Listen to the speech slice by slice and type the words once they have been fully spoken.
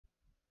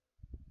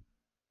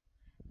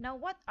Now,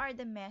 what are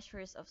the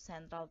measures of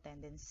central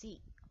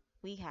tendency?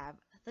 We have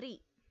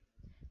three.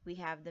 We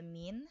have the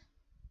mean,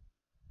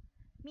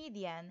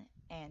 median,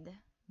 and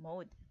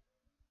mode.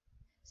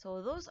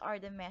 So those are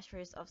the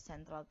measures of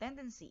central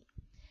tendency.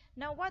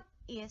 Now, what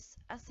is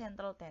a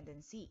central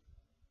tendency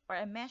or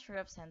a measure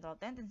of central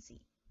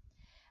tendency?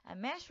 A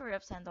measure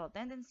of central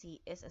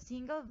tendency is a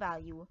single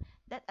value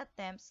that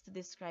attempts to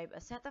describe a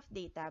set of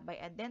data by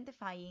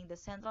identifying the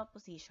central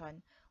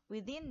position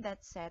within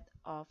that set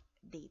of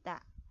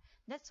data.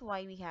 That's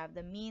why we have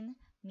the mean,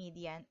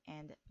 median,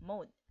 and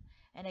mode.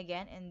 And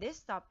again, in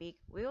this topic,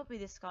 we will be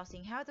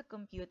discussing how to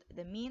compute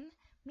the mean,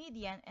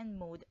 median, and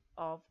mode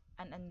of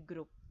an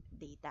ungrouped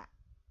data.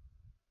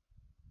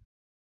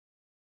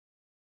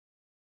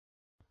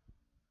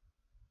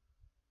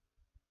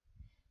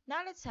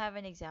 Now let's have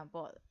an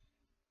example.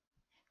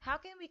 How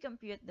can we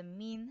compute the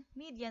mean,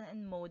 median,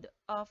 and mode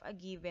of a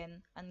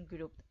given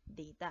ungrouped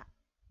data?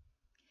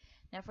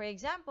 Now, for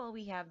example,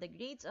 we have the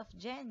grades of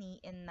Jenny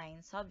in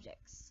 9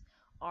 subjects,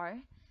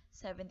 are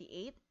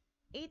 78,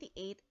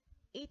 88,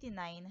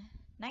 89,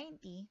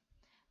 90,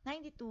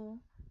 92,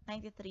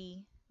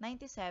 93,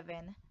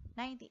 97,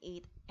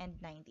 98,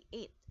 and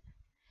 98.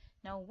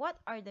 Now, what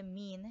are the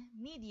mean,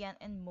 median,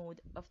 and mode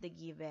of the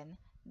given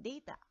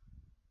data?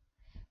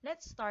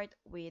 Let's start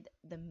with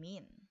the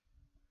mean.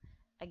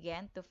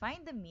 Again, to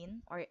find the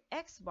mean, or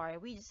x bar,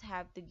 we just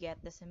have to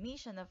get the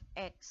summation of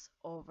x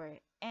over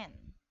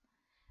n.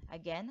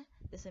 Again,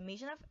 the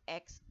summation of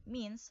x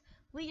means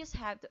we just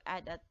have to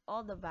add up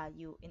all the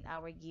value in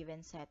our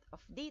given set of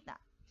data.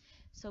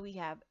 So we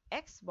have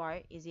x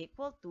bar is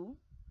equal to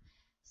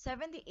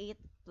 78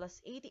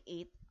 plus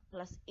 88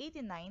 plus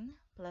 89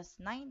 plus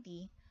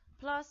 90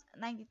 plus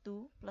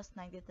 92 plus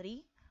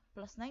 93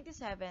 plus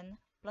 97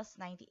 plus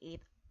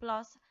 98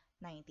 plus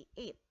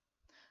 98.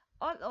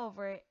 All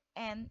over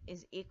n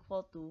is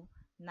equal to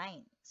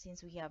 9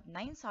 since we have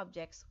 9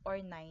 subjects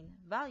or 9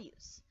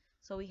 values.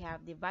 So we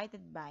have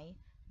divided by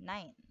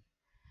 9.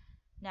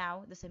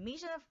 Now, the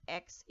summation of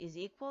x is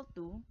equal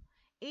to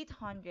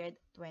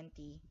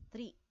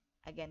 823.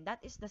 Again, that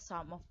is the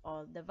sum of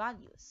all the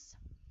values.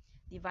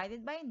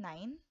 Divided by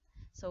 9,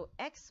 so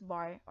x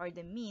bar or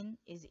the mean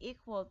is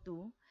equal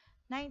to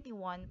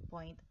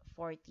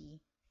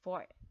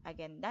 91.44.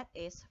 Again, that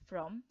is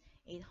from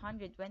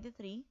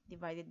 823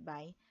 divided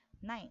by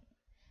 9.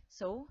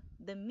 So,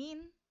 the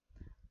mean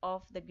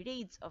of the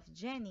grades of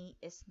Jenny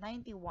is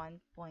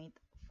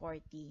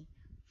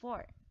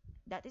 91.44.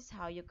 That is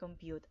how you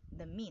compute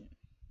the mean.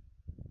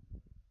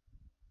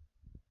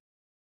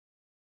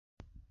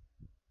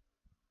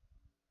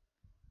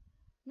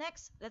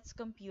 Next, let's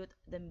compute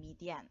the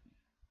median.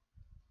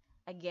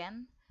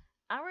 Again,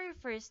 our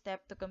first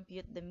step to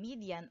compute the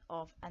median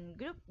of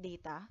ungrouped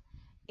data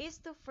is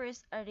to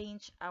first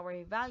arrange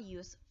our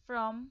values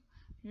from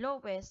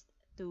lowest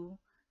to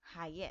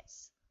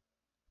highest.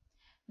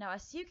 Now,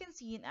 as you can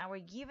see in our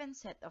given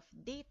set of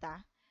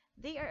data,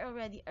 they are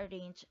already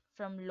arranged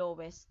from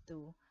lowest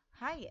to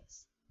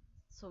highest.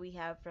 So we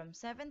have from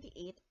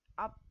 78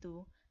 up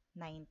to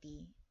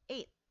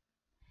 98.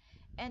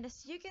 And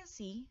as you can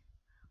see,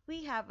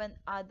 we have an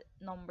odd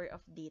number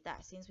of data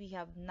since we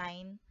have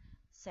 9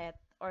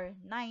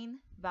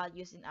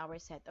 values in our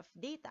set of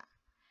data.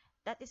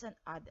 That is an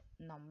odd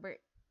number.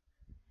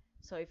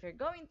 So if you're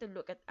going to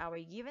look at our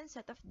given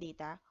set of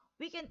data,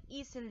 we can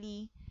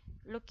easily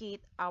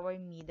locate our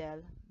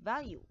middle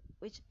value,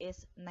 which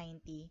is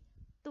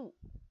 92.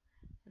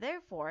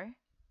 Therefore,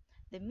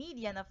 the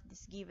median of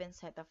this given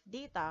set of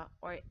data,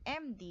 or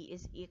MD,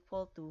 is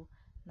equal to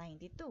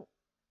 92.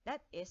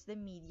 That is the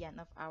median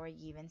of our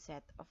given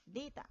set of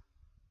data.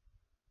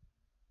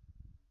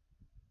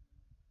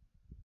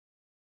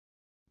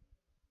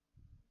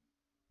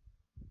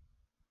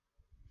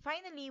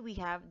 Finally, we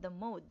have the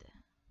mode.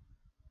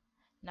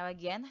 Now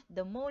again,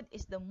 the mode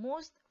is the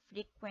most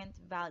frequent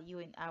value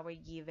in our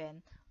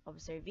given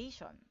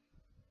observation.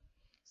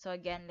 So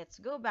again, let's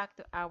go back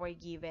to our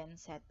given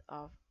set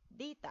of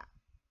data.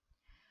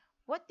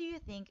 What do you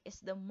think is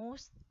the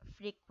most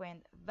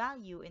frequent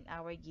value in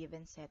our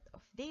given set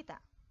of data?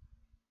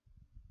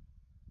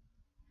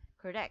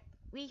 Correct.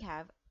 We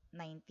have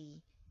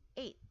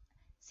 98.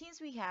 Since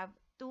we have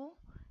two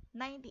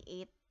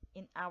 98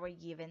 in our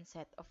given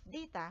set of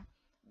data,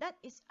 that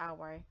is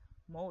our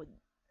mode.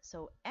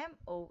 So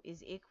MO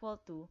is equal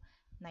to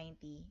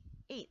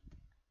 98.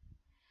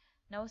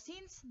 Now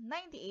since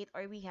 98,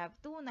 or we have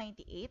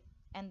 298,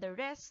 and the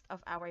rest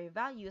of our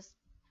values,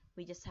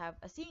 we just have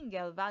a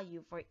single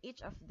value for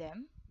each of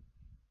them,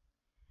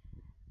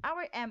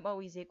 our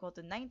MO is equal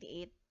to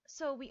 98,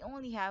 so we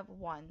only have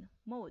one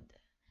mode.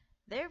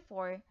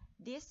 Therefore,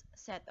 this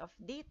set of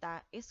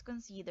data is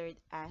considered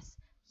as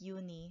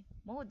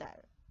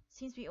unimodal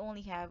since we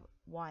only have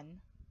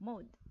one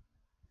mode.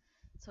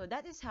 So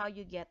that is how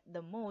you get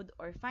the mode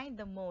or find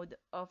the mode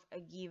of a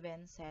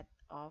given set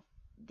of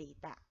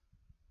data.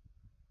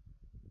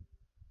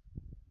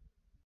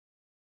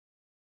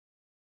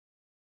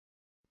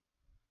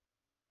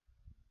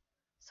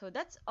 So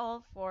that's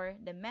all for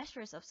the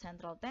measures of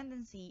central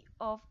tendency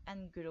of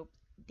ungrouped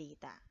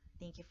data.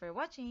 Thank you for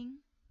watching.